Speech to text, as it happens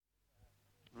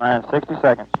And 60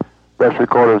 seconds. Best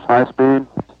recorders, high speed.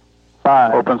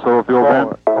 5. Open solo fuel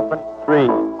vent. Open. 3,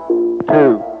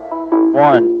 2,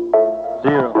 1,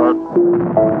 0.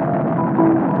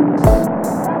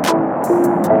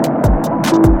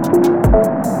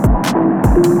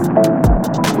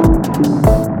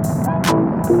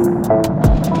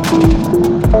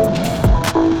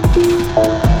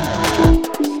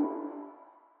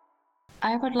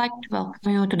 I would like to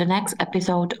welcome you to the next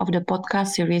episode of the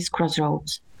podcast series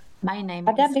Crossroads.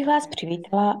 Ráda bych vás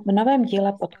přivítala v novém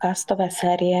díle podcastové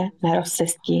série Na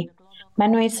rozcestí.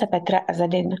 Jmenuji se Petra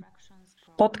Azadin.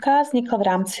 Podcast vznikl v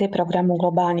rámci programu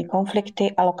Globální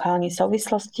konflikty a lokální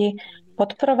souvislosti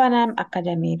podporovaném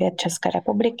Akademií věd České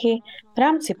republiky v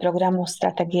rámci programu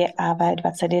Strategie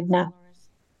AV21.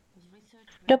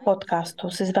 Do podcastu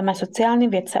si zveme sociální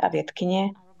vědce a vědkyně,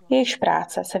 jejichž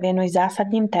práce se věnují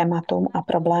zásadním tématům a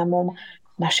problémům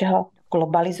našeho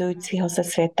globalizujícího se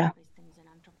světa.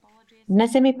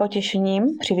 Dnes je mi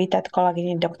potěšením přivítat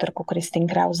kolegyni doktorku Kristin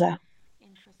Krause.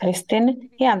 Kristin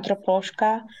je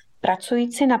antropoložka,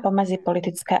 pracující na pomezí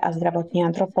politické a zdravotní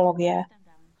antropologie.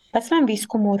 Ve svém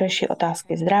výzkumu řeší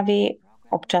otázky zdraví,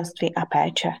 občanství a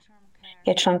péče.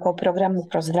 Je členkou programu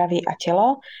pro zdraví a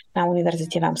tělo na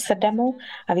Univerzitě v Amsterdamu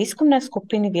a výzkumné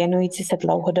skupiny věnující se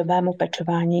dlouhodobému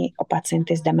pečování o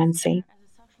pacienty s demencí.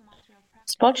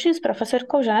 Společně s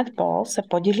profesorkou Jeanette Paul se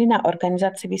podílí na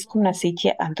organizaci výzkumné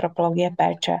sítě antropologie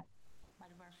péče.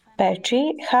 Péči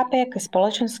chápe jako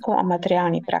společenskou a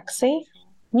materiální praxi,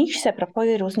 v níž se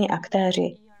propojí různí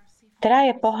aktéři, která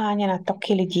je poháněna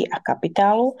toky lidí a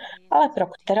kapitálu, ale pro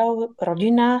kterou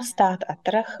rodina, stát a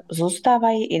trh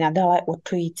zůstávají i nadále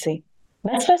určující.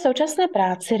 Ve své současné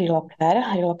práci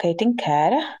Relocating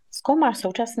Care, zkoumá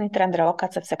současný trend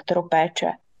relokace v sektoru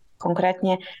péče,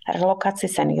 konkrétně relokaci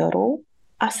seniorů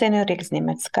a seniorek z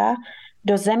Německa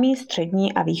do zemí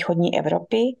střední a východní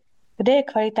Evropy, kde je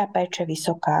kvalita péče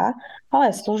vysoká,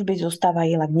 ale služby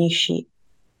zůstávají levnější.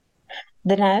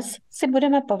 Dnes si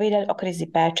budeme povídat o krizi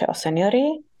péče o seniory,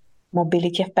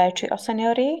 mobilitě v péči o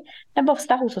seniory nebo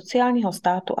vztahu sociálního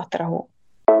státu a trhu.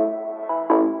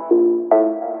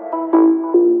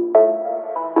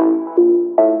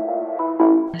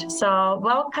 So,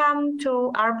 welcome to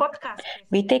our podcast.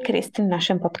 Vítej, Kristin, v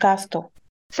našem podcastu.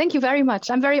 Thank you very much.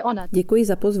 I'm very honored. Děkuji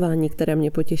za pozvání, které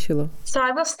mě potěšilo. So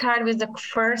I will start with the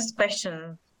first question.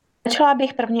 Začala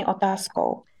bych první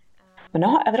otázkou.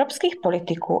 Mnoho evropských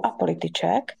politiků a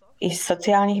političek, i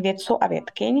sociálních vědců a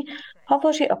vědkyň,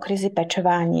 hovoří o krizi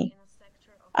pečování.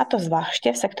 A to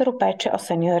zvláště v sektoru péče o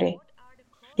seniory.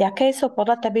 Jaké jsou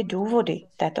podle tebe důvody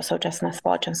této současné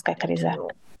společenské krize?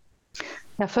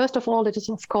 First of all, it is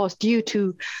of course due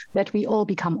to that we all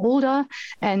become older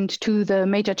and to the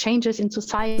major changes in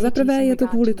society. Za prvé je to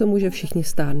kvůli tomu, že všichni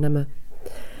stárneme.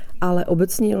 Ale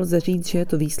obecně lze říct, že je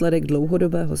to výsledek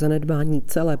dlouhodobého zanedbání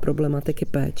celé problematiky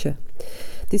péče.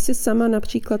 Ty jsi sama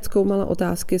například zkoumala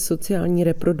otázky sociální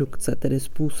reprodukce, tedy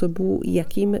způsobů,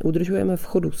 jakými udržujeme v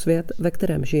chodu svět, ve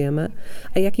kterém žijeme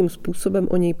a jakým způsobem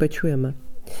o něj pečujeme.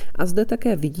 A zde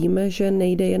také vidíme, že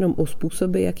nejde jenom o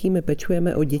způsoby, jakými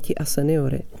pečujeme o děti a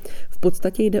seniory. V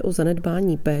podstatě jde o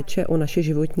zanedbání péče o naše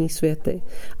životní světy.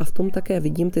 A v tom také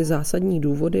vidím ty zásadní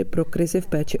důvody pro krizi v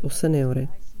péči o seniory.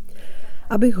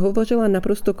 Abych hovořila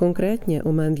naprosto konkrétně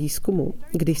o mém výzkumu,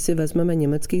 když si vezmeme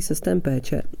německý systém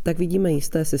péče, tak vidíme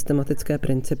jisté systematické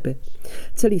principy.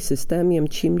 Celý systém je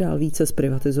čím dál více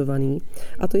zprivatizovaný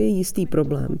a to je jistý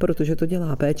problém, protože to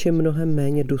dělá péči mnohem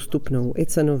méně dostupnou i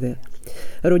cenově.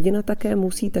 Rodina také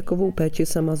musí takovou péči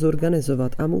sama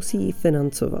zorganizovat a musí ji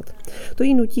financovat. To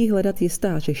jí nutí hledat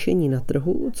jistá řešení na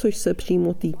trhu, což se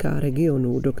přímo týká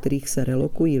regionů, do kterých se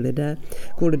relokují lidé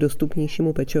kvůli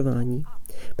dostupnějšímu pečování.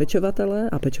 Pečovatelé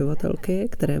a pečovatelky,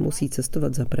 které musí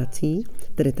cestovat za prací,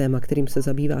 tedy téma, kterým se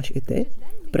zabýváš i ty,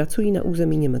 pracují na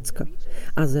území Německa.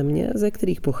 A země, ze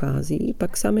kterých pochází,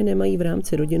 pak sami nemají v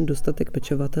rámci rodin dostatek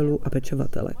pečovatelů a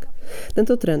pečovatelek.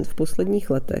 Tento trend v posledních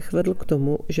letech vedl k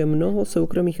tomu, že mnoho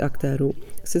soukromých aktérů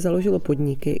si založilo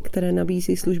podniky, které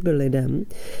nabízí služby lidem,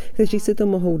 kteří si to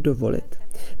mohou dovolit.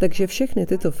 Takže všechny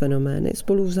tyto fenomény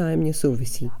spolu vzájemně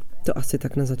souvisí. To asi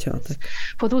tak na začátek.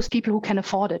 For those people who can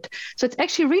afford it. So it's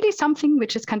actually really something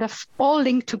which is kind of all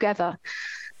linked together.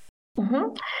 Mm-hmm.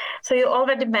 So you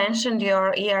already mentioned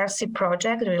your ERC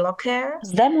project, Relocare.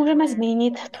 Zde můžeme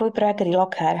zmínit tvůj projekt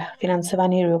Relocare,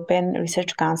 financovaný European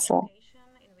Research Council,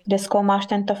 kde zkoumáš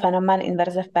tento fenomén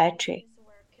inverze v péči.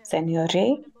 Seniori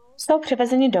jsou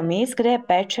přivezeni do míst, kde je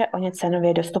péče o ně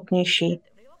cenově dostupnější.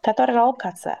 Tato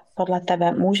relokace podle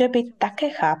tebe může být také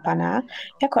chápaná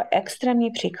jako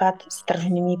extrémní příklad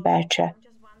ztržnění péče.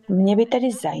 Mě by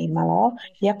tedy zajímalo,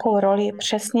 jakou roli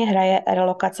přesně hraje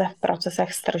relokace v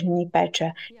procesech stržnění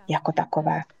péče jako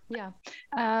takové.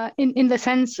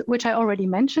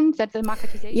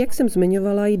 Jak jsem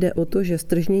zmiňovala, jde o to, že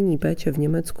stržnění péče v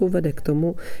Německu vede k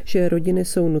tomu, že rodiny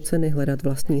jsou nuceny hledat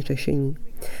vlastní řešení.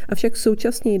 Avšak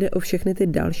současně jde o všechny ty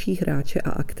další hráče a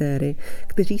aktéry,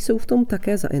 kteří jsou v tom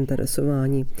také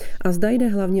zainteresováni. A zda jde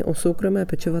hlavně o soukromé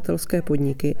pečovatelské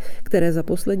podniky, které za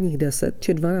posledních 10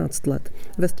 či 12 let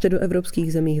ve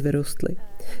středoevropských zemích vyrostly.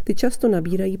 Ty často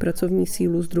nabírají pracovní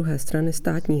sílu z druhé strany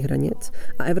státních hranic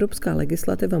a evropská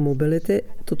legislativa mobility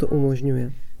toto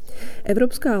umožňuje.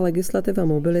 Evropská legislativa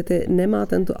mobility nemá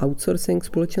tento outsourcing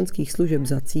společenských služeb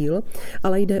za cíl,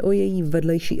 ale jde o její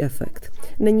vedlejší efekt.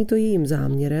 Není to jejím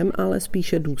záměrem, ale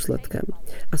spíše důsledkem.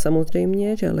 A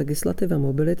samozřejmě, že legislativa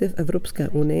mobility v Evropské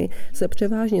unii se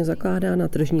převážně zakládá na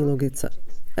tržní logice.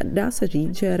 Dá se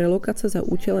říct, že relokace za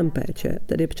účelem péče,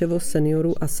 tedy převoz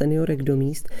seniorů a seniorek do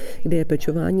míst, kde je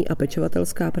pečování a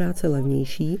pečovatelská práce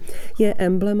levnější, je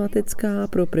emblematická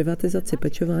pro privatizaci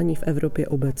pečování v Evropě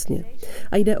obecně.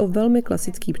 A jde o velmi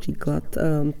klasický příklad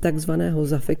takzvaného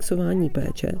zafixování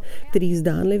péče, který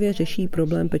zdánlivě řeší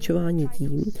problém pečování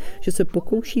tím, že se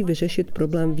pokouší vyřešit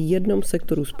problém v jednom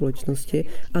sektoru společnosti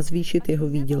a zvýšit jeho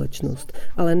výdělečnost,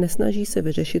 ale nesnaží se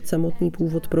vyřešit samotný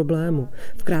původ problému.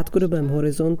 V krátkodobém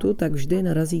horizontu tak vždy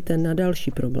narazíte na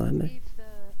další problémy.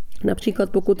 Například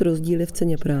pokud rozdíly v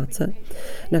ceně práce,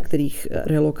 na kterých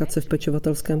relokace v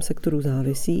pečovatelském sektoru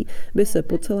závisí, by se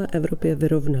po celé Evropě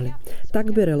vyrovnaly.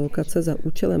 Tak by relokace za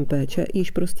účelem péče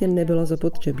již prostě nebyla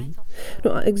zapotřebí.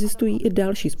 No a existují i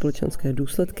další společenské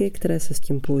důsledky, které se s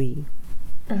tím pojí.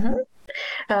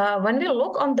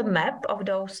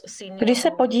 Když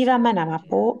se podíváme na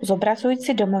mapu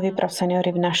zobrazující domovy pro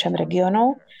seniory v našem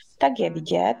regionu, tak je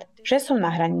vidět, že jsou na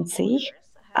hranicích,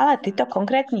 ale tyto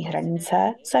konkrétní hranice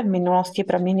se v minulosti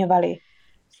proměňovaly.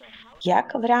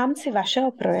 Jak v rámci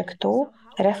vašeho projektu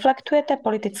reflektujete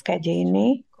politické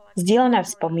dějiny, sdílené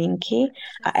vzpomínky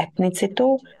a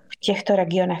etnicitu v těchto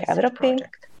regionech Evropy?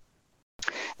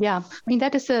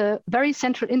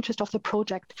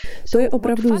 To je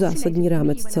opravdu zásadní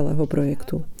rámec celého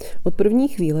projektu. Od první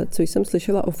chvíle, co jsem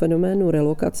slyšela o fenoménu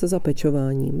relokace za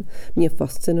pečováním, mě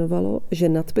fascinovalo, že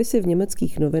nadpisy v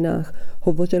německých novinách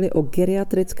hovořily o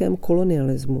geriatrickém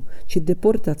kolonialismu či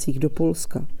deportacích do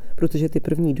Polska, protože ty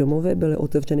první domovy byly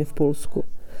otevřeny v Polsku.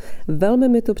 Velmi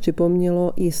mi to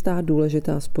připomnělo jistá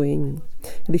důležitá spojení.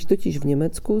 Když totiž v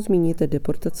Německu zmíníte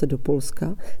deportace do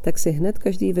Polska, tak si hned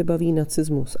každý vybaví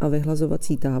nacismus a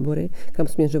vyhlazovací tábory, kam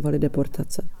směřovaly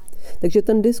deportace. Takže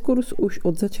ten diskurs už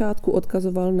od začátku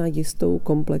odkazoval na jistou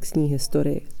komplexní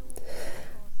historii.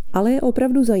 Ale je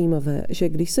opravdu zajímavé, že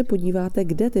když se podíváte,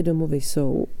 kde ty domovy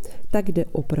jsou, tak jde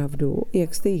opravdu,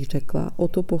 jak jste již řekla, o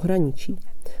to pohraničí.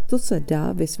 To se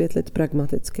dá vysvětlit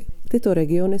pragmaticky. Tyto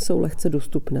regiony jsou lehce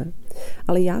dostupné.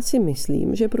 Ale já si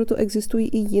myslím, že proto existují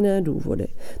i jiné důvody.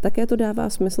 Také to dává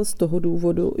smysl z toho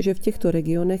důvodu, že v těchto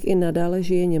regionech i nadále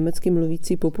žije německy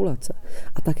mluvící populace.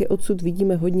 A také odsud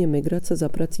vidíme hodně migrace za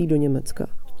prací do Německa.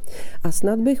 A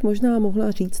snad bych možná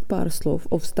mohla říct pár slov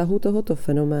o vztahu tohoto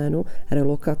fenoménu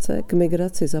relokace k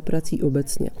migraci za prací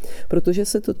obecně, protože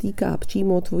se to týká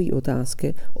přímo tvojí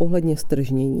otázky ohledně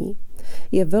stržnění.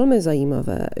 Je velmi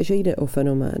zajímavé, že jde o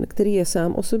fenomén, který je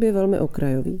sám o sobě velmi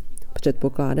okrajový.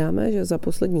 Předpokládáme, že za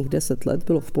posledních 10 let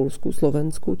bylo v Polsku,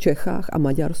 Slovensku, Čechách a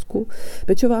Maďarsku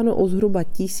pečováno o zhruba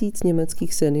 1000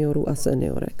 německých seniorů a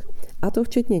seniorek. A to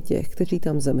včetně těch, kteří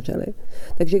tam zemřeli.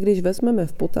 Takže když vezmeme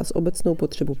v potaz obecnou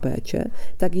potřebu péče,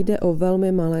 tak jde o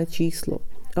velmi malé číslo.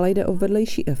 Ale jde o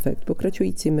vedlejší efekt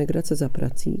pokračující migrace za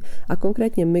prací a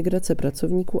konkrétně migrace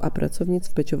pracovníků a pracovnic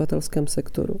v pečovatelském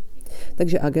sektoru.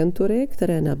 Takže agentury,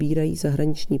 které nabírají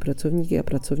zahraniční pracovníky a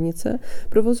pracovnice,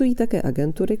 provozují také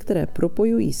agentury, které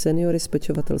propojují seniory s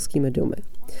pečovatelskými domy.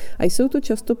 A jsou to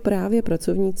často právě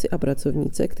pracovníci a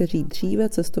pracovnice, kteří dříve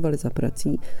cestovali za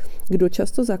prací, kdo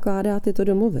často zakládá tyto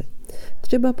domovy.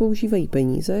 Třeba používají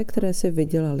peníze, které si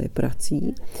vydělali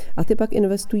prací a ty pak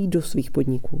investují do svých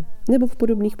podniků. Nebo v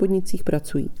podobných podnicích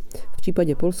pracují. V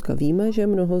případě Polska víme, že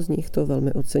mnoho z nich to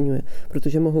velmi oceňuje,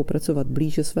 protože mohou pracovat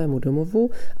blíže svému domovu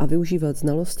a využívat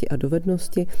znalosti a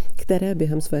dovednosti, které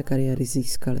během své kariéry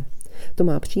získali. To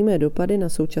má přímé dopady na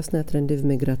současné trendy v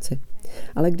migraci.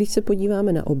 Ale když se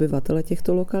podíváme na obyvatele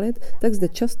těchto lokalit, tak zde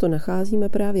často nacházíme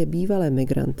právě bývalé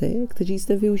migranty, kteří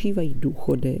zde využívají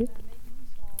důchody,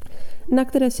 na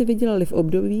které si vydělali v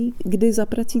období, kdy za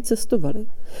prací cestovali.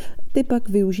 Ty pak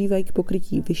využívají k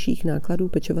pokrytí vyšších nákladů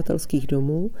pečovatelských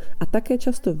domů a také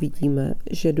často vidíme,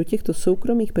 že do těchto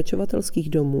soukromých pečovatelských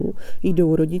domů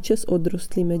jdou rodiče s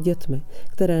odrostlými dětmi,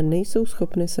 které nejsou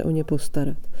schopny se o ně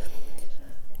postarat.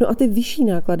 No a ty vyšší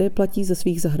náklady platí ze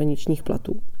svých zahraničních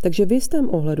platů. Takže v jistém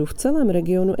ohledu v celém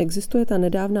regionu existuje ta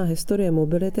nedávná historie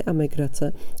mobility a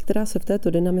migrace, která se v této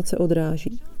dynamice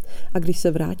odráží. A když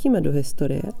se vrátíme do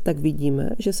historie, tak vidíme,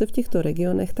 že se v těchto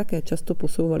regionech také často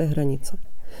posouvaly hranice.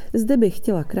 Zde bych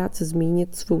chtěla krátce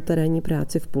zmínit svou terénní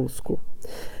práci v Polsku.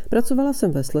 Pracovala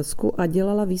jsem ve Slezsku a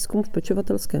dělala výzkum v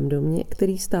pečovatelském domě,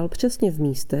 který stál přesně v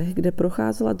místech, kde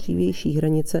procházela dřívější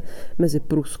hranice mezi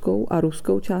pruskou a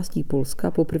ruskou částí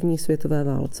Polska po první světové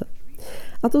válce.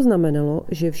 A to znamenalo,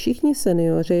 že všichni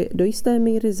seniori do jisté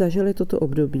míry zažili toto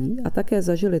období a také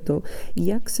zažili to,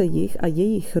 jak se jich a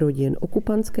jejich rodin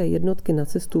okupantské jednotky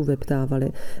nacistů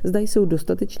vyptávaly, zda jsou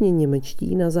dostatečně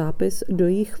němečtí na zápis do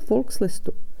jejich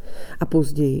Volkslistu. A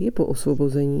později, po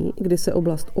osvobození, kdy se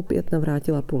oblast opět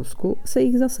navrátila Polsku, se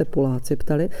jich zase Poláci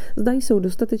ptali, zda jsou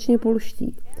dostatečně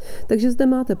polští. Takže zde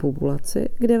máte populaci,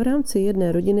 kde v rámci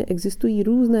jedné rodiny existují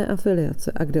různé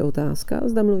afiliace a kde otázka,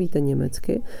 zda mluvíte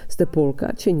německy, jste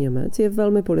Polka či Němec, je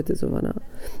velmi politizovaná.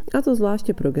 A to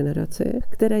zvláště pro generaci,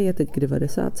 které je teď k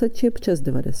 90 či přes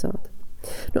 90.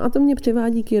 No a to mě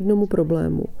přivádí k jednomu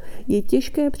problému. Je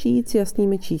těžké přijít s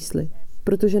jasnými čísly.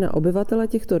 Protože na obyvatele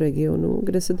těchto regionů,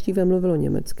 kde se dříve mluvilo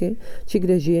německy, či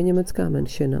kde žije německá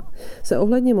menšina, se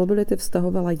ohledně mobility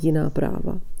vztahovala jiná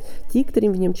práva. Ti,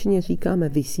 kterým v němčině říkáme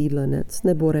vysídlenec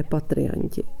nebo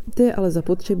repatrianti. Ty je ale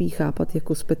zapotřebí chápat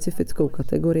jako specifickou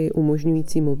kategorii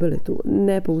umožňující mobilitu,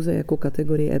 ne pouze jako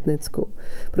kategorii etnickou,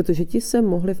 protože ti se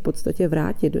mohli v podstatě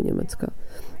vrátit do Německa.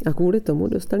 A kvůli tomu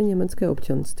dostali německé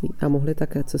občanství a mohli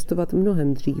také cestovat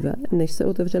mnohem dříve, než se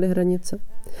otevřely hranice.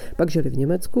 Pak žili v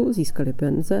Německu, získali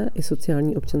penze i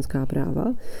sociální občanská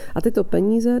práva a tyto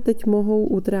peníze teď mohou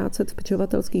utrácet v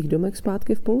pečovatelských domech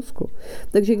zpátky v Polsku.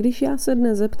 Takže když já se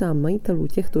dnes zeptám majitelů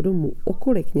těchto domů, o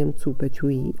kolik Němců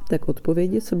pečují, tak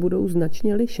odpovědi se budou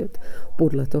značně lišit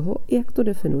podle toho, jak to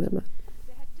definujeme.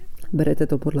 Berete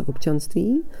to podle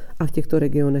občanství, a v těchto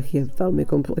regionech je velmi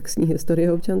komplexní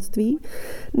historie občanství,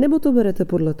 nebo to berete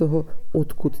podle toho,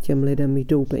 odkud těm lidem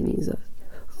jdou peníze.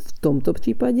 V tomto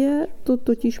případě to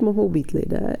totiž mohou být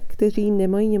lidé, kteří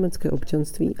nemají německé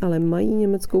občanství, ale mají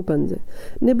německou penzi,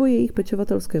 nebo jejich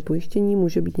pečovatelské pojištění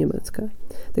může být německé.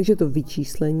 Takže to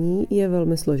vyčíslení je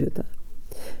velmi složité.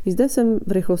 Zde jsem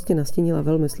v rychlosti nastínila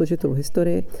velmi složitou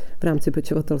historii v rámci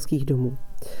pečovatelských domů.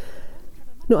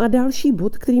 No a další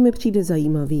bod, který mi přijde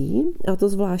zajímavý, a to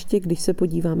zvláště, když se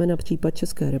podíváme na případ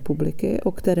České republiky,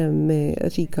 o kterém mi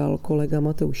říkal kolega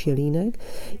Mateusz Jelínek,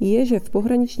 je, že v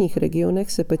pohraničních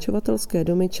regionech se pečovatelské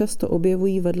domy často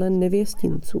objevují vedle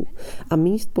nevěstinců a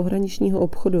míst pohraničního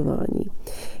obchodování.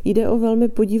 Jde o velmi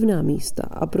podivná místa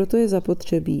a proto je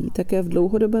zapotřebí také v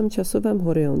dlouhodobém časovém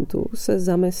horizontu se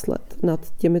zamyslet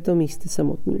nad těmito místy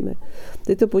samotnými.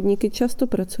 Tyto podniky často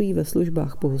pracují ve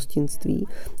službách pohostinství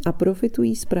a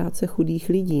profitují z práce chudých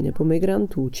lidí nebo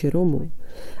migrantů či Romů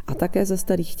a také ze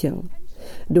starých těl.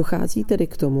 Dochází tedy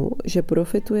k tomu, že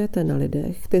profitujete na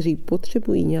lidech, kteří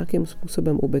potřebují nějakým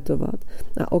způsobem ubytovat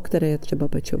a o které je třeba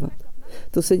pečovat.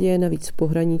 To se děje navíc v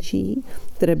pohraničí,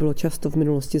 které bylo často v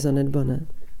minulosti zanedbané.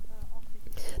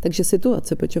 Takže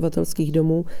situace pečovatelských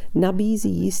domů nabízí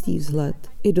jistý vzhled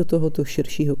i do tohoto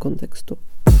širšího kontextu.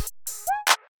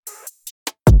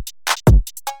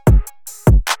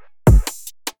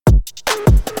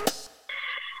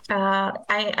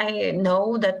 I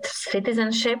know that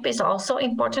citizenship is also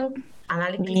important.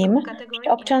 Vím,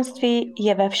 že občanství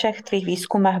je ve všech tvých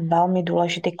výzkumech velmi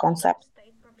důležitý koncept.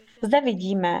 Zde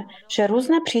vidíme, že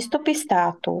různé přístupy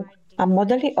státu a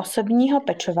modely osobního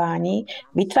pečování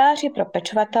vytváří pro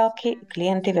pečovatelky i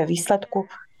klienty ve výsledku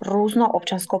různou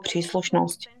občanskou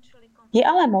příslušnost. Je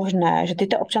ale možné, že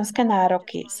tyto občanské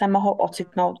nároky se mohou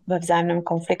ocitnout ve vzájemném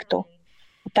konfliktu.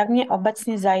 Tak mě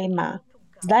obecně zajímá,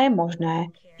 zda je možné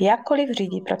jakkoliv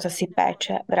řídí procesy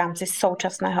péče v rámci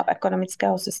současného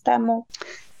ekonomického systému.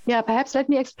 Yeah, perhaps let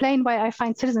me explain why I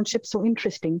find citizenship so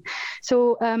interesting.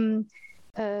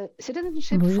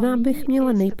 Možná bych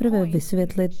měla nejprve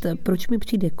vysvětlit, proč mi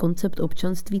přijde koncept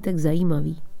občanství tak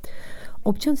zajímavý.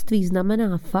 Občanství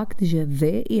znamená fakt, že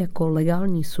vy jako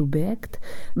legální subjekt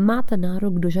máte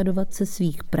nárok dožadovat se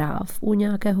svých práv u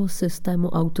nějakého systému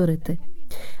autority.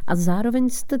 A zároveň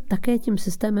jste také tím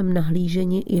systémem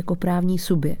nahlíženi jako právní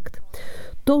subjekt.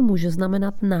 To může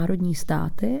znamenat národní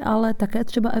státy, ale také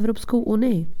třeba Evropskou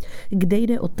unii, kde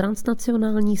jde o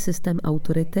transnacionální systém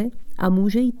autority a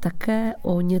může jít také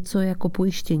o něco jako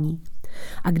pojištění.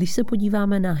 A když se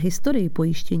podíváme na historii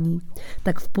pojištění,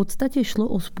 tak v podstatě šlo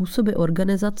o způsoby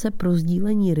organizace pro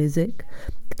sdílení rizik,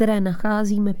 které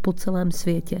nacházíme po celém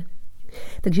světě.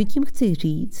 Takže tím chci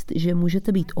říct, že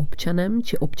můžete být občanem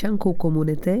či občankou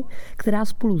komunity, která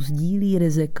spolu sdílí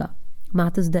rizika.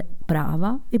 Máte zde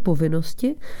práva i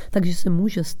povinnosti, takže se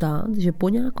může stát, že po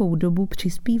nějakou dobu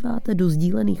přispíváte do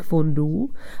sdílených fondů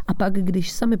a pak,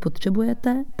 když sami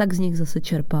potřebujete, tak z nich zase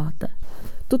čerpáte.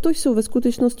 Toto jsou ve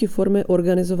skutečnosti formy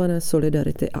organizované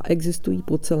solidarity a existují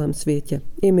po celém světě,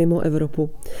 i mimo Evropu.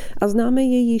 A známe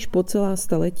je již po celá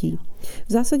staletí.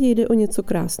 V zásadě jde o něco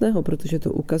krásného, protože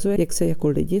to ukazuje, jak se jako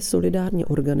lidi solidárně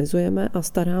organizujeme a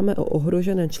staráme o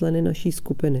ohrožené členy naší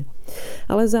skupiny.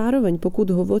 Ale zároveň, pokud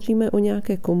hovoříme o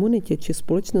nějaké komunitě či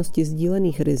společnosti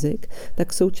sdílených rizik,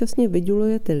 tak současně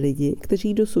vydělujete lidi,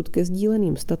 kteří dosud ke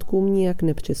sdíleným statkům nijak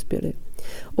nepřispěli.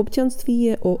 Občanství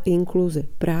je o inkluzi,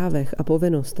 právech a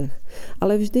povinnostech,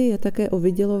 ale vždy je také o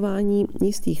vydělování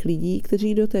jistých lidí,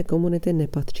 kteří do té komunity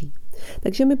nepatří.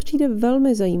 Takže mi přijde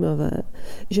velmi zajímavé,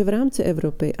 že v rámci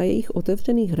Evropy a jejich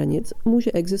otevřených hranic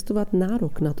může existovat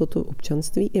nárok na toto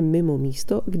občanství i mimo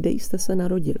místo, kde jste se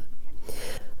narodili.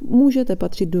 Můžete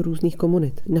patřit do různých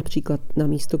komunit, například na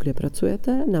místo, kde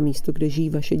pracujete, na místo, kde žijí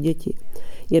vaše děti.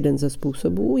 Jeden ze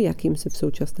způsobů, jakým si v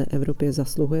současné Evropě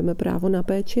zasluhujeme právo na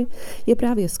péči, je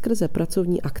právě skrze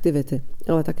pracovní aktivity,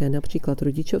 ale také například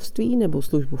rodičovství nebo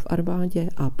službu v armádě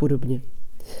a podobně.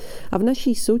 A v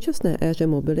naší současné éře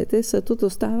mobility se toto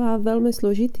stává velmi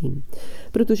složitým,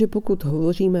 protože pokud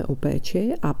hovoříme o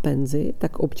péči a penzi,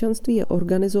 tak občanství je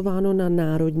organizováno na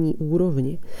národní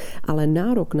úrovni, ale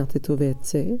nárok na tyto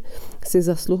věci si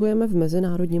zasluhujeme v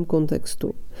mezinárodním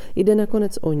kontextu. Jde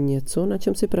nakonec o něco, na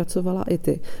čem si pracovala i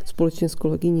ty, společně s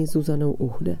kolegyní Zuzanou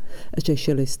Uhde.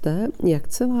 Řešili jste, jak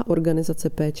celá organizace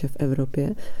péče v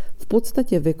Evropě v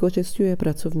podstatě vykořisťuje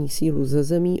pracovní sílu ze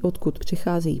zemí, odkud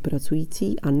přicházejí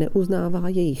pracující a neuznává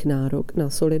jejich nárok na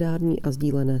solidární a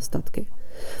sdílené statky.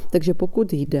 Takže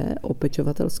pokud jde o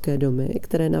pečovatelské domy,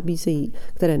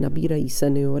 které nabírají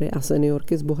seniory a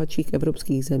seniorky z bohatších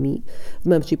evropských zemí, v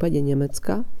mém případě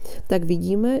Německa, tak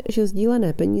vidíme, že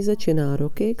sdílené peníze či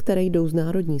nároky, které jdou z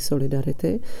národní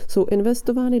solidarity, jsou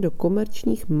investovány do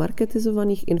komerčních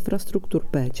marketizovaných infrastruktur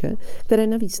péče, které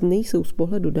navíc nejsou z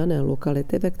pohledu dané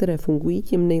lokality, ve které fungují,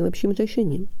 tím nejlepším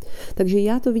řešením. Takže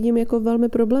já to vidím jako velmi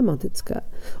problematické.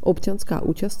 Občanská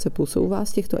účast se posouvá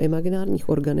z těchto imaginárních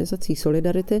organizací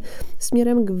solidarity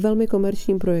směrem k velmi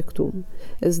komerčním projektům.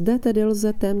 Zde tedy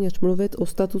lze téměř mluvit o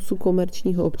statusu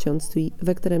komerčního občanství,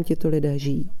 ve kterém tito lidé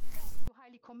žijí.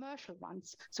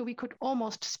 So we could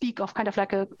almost speak of kind of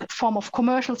like a form of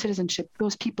commercial citizenship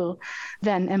those people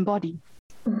then embody.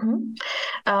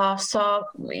 So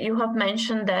you have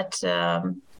mentioned that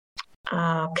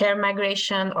care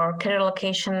migration or care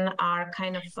relocation are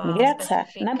kind of Migrace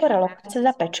nebo relokace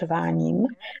za pečováním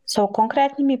jsou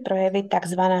konkrétními projevy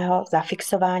takzvaného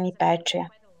zafixování péče,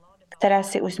 které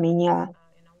si už zmínila.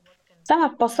 Sama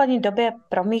v poslední době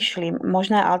promýšlím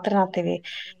možné alternativy,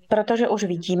 protože už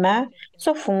vidíme,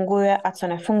 co funguje a co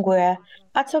nefunguje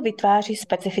a co vytváří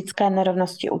specifické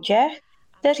nerovnosti u těch,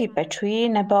 kteří pečují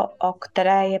nebo o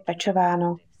které je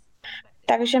pečováno.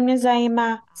 Takže mě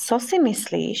zajímá, co si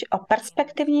myslíš o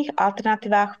perspektivních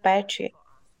alternativách v péči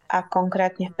a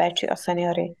konkrétně v péči o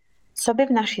seniory. Co by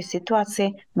v naší situaci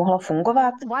mohlo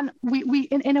fungovat?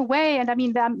 In a way, and I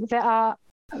mean there are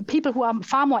people who are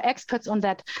far more experts on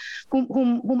that,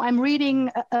 whom I'm reading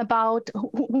about,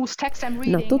 whose text I'm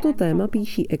reading. Na toto téma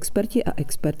píší experti a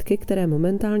expertky, které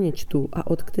momentálně čtu a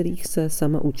od kterých se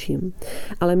sama učím.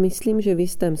 Ale myslím, že v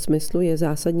jistém smyslu je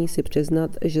zásadní si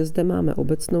přiznat, že zde máme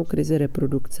obecnou krizi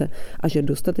reprodukce a že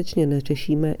dostatečně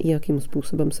neřešíme, jakým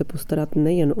způsobem se postarat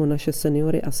nejen o naše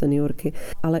seniory a seniorky,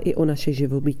 ale i o naše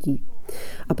živobytí.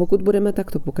 A pokud budeme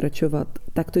takto pokračovat,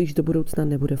 tak to již do budoucna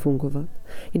nebude fungovat.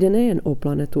 Jde nejen o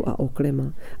planetu a o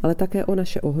klima, ale také o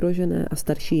naše ohrožené a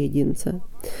starší jedince.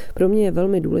 Pro mě je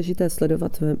velmi důležité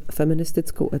sledovat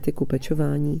feministickou etiku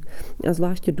pečování a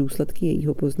zvláště důsledky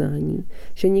jejího poznání,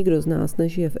 že nikdo z nás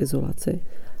nežije v izolaci,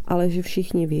 ale že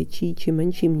všichni větší či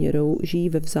menší měrou žijí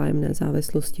ve vzájemné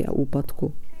závislosti a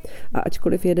úpadku. A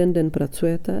ačkoliv jeden den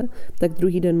pracujete, tak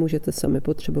druhý den můžete sami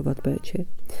potřebovat péči.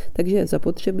 Takže je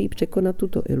zapotřebí překonat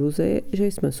tuto iluzi, že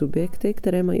jsme subjekty,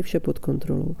 které mají vše pod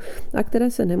kontrolou a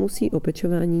které se nemusí o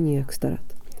pečování nijak starat.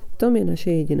 V tom je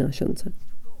naše jediná šance.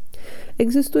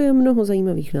 Existuje mnoho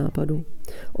zajímavých nápadů.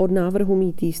 Od návrhu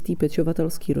mít jistý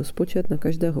pečovatelský rozpočet na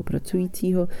každého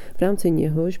pracujícího, v rámci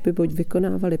něhož by buď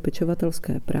vykonávali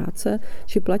pečovatelské práce,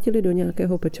 či platili do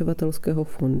nějakého pečovatelského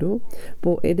fondu,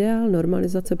 po ideál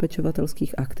normalizace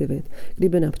pečovatelských aktivit,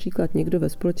 kdyby například někdo ve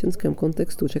společenském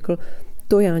kontextu řekl,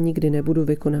 to já nikdy nebudu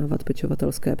vykonávat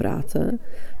pečovatelské práce,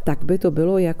 tak by to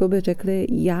bylo, jako by řekli,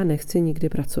 já nechci nikdy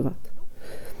pracovat.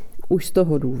 Už z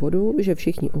toho důvodu, že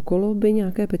všichni okolo by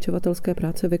nějaké pečovatelské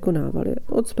práce vykonávali,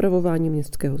 od spravování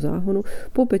městského záhonu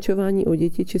po pečování o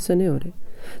děti či seniory.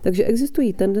 Takže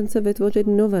existují tendence vytvořit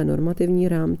nové normativní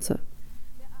rámce.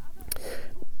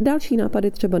 Další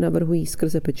nápady třeba navrhují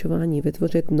skrze pečování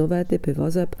vytvořit nové typy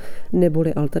vazeb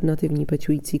neboli alternativní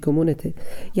pečující komunity.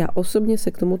 Já osobně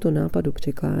se k tomuto nápadu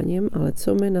přikláním, ale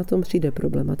co mi na tom přijde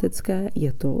problematické,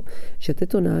 je to, že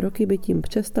tyto nároky by tím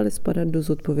přestaly spadat do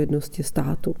zodpovědnosti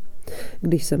státu.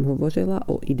 Když jsem hovořila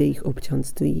o ideích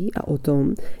občanství a o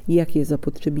tom, jak je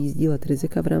zapotřebí sdílet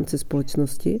rizika v rámci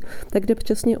společnosti, tak jde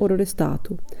přesně o roli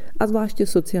státu, a zvláště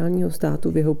sociálního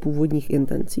státu v jeho původních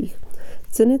intencích.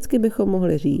 Cynicky bychom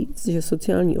mohli říct, že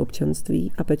sociální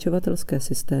občanství a pečovatelské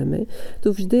systémy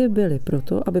tu vždy byly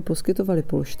proto, aby poskytovali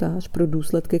polštář pro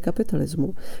důsledky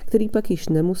kapitalismu, který pak již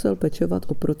nemusel pečovat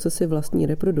o procesy vlastní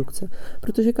reprodukce,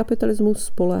 protože kapitalismus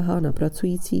spoléhá na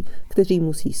pracující, kteří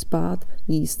musí spát,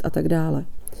 jíst a tak dále.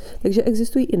 Takže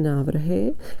existují i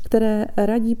návrhy, které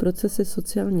radí procesy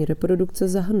sociální reprodukce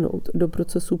zahrnout do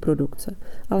procesu produkce,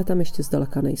 ale tam ještě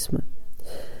zdaleka nejsme.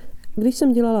 Když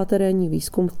jsem dělala terénní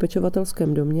výzkum v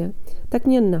pečovatelském domě, tak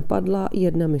mě napadla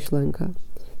jedna myšlenka.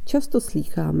 Často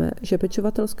slýcháme, že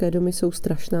pečovatelské domy jsou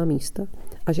strašná místa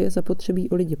a že je zapotřebí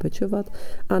o lidi pečovat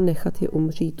a nechat je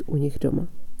umřít u nich doma.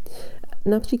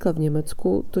 Například v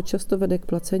Německu to často vede k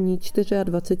placení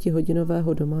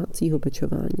 24hodinového domácího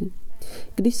pečování.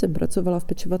 Když jsem pracovala v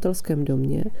pečovatelském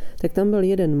domě, tak tam byl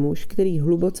jeden muž, který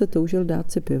hluboce toužil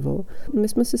dát si pivo. My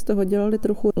jsme si z toho dělali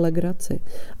trochu legraci,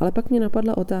 ale pak mě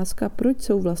napadla otázka, proč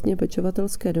jsou vlastně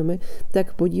pečovatelské domy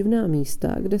tak podivná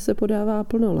místa, kde se podává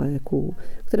plno léků,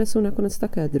 které jsou nakonec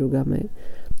také drogami.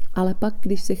 Ale pak,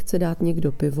 když si chce dát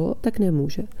někdo pivo, tak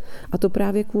nemůže. A to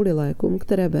právě kvůli lékům,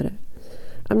 které bere.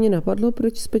 A mě napadlo,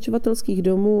 proč z pečovatelských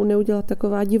domů neudělat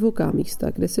taková divoká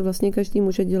místa, kde si vlastně každý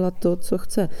může dělat to, co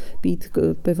chce, pít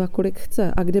piva, kolik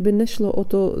chce, a kde by nešlo o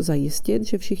to zajistit,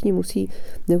 že všichni musí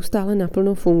neustále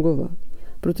naplno fungovat.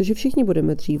 Protože všichni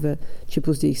budeme dříve či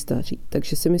později staří.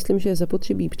 Takže si myslím, že je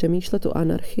zapotřebí přemýšlet o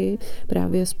anarchii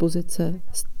právě z pozice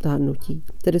stárnutí,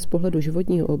 tedy z pohledu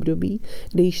životního období,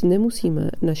 kde již nemusíme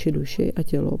naši duši a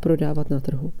tělo prodávat na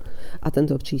trhu. A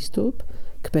tento přístup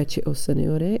k péči o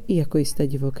seniory i jako jisté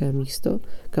divoké místo,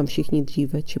 kam všichni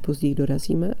dříve či později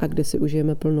dorazíme a kde si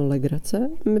užijeme plno legrace,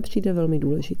 mi přijde velmi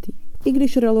důležitý. I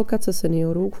když relokace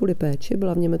seniorů kvůli péči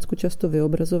byla v Německu často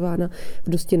vyobrazována v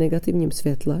dosti negativním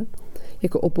světle,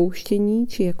 jako opouštění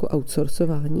či jako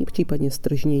outsourcování, případně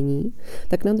stržnění,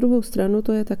 tak na druhou stranu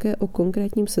to je také o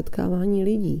konkrétním setkávání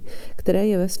lidí, které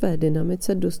je ve své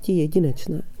dynamice dosti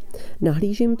jedinečné.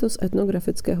 Nahlížím to z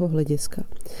etnografického hlediska.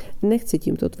 Nechci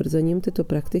tímto tvrzením tyto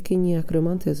praktiky nijak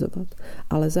romantizovat,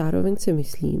 ale zároveň si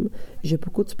myslím, že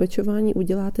pokud z pečování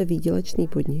uděláte výdělečný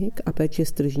podnik a péči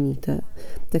stržníte,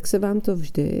 tak se vám to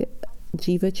vždy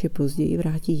dříve či později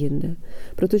vrátí jinde.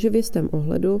 Protože v jistém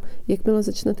ohledu, jakmile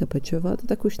začnete pečovat,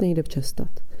 tak už nejde přestat.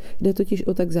 Jde totiž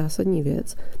o tak zásadní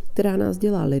věc, která nás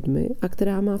dělá lidmi a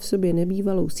která má v sobě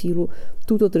nebývalou sílu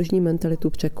tuto tržní mentalitu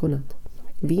překonat.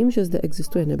 Vím, že zde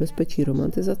existuje nebezpečí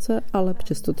romantizace, ale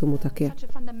přesto tomu tak je.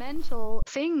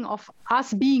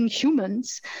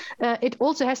 It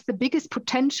also has the biggest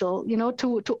potential,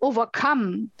 to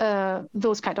overcome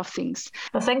those kind of things.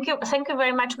 Thank you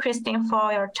very much, Christine,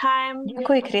 for your time.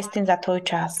 Děkuji, Kristin, za tvůj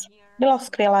čas. Bylo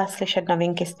skvělé slyšet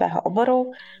novinky z tvého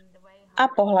oboru a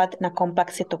pohled na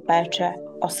komplexitu péče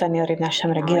o seniory v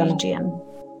našem regionu.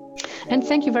 And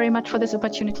thank you very much for this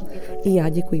opportunity. I já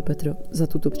děkuji, Petro, za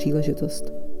tuto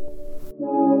příležitost.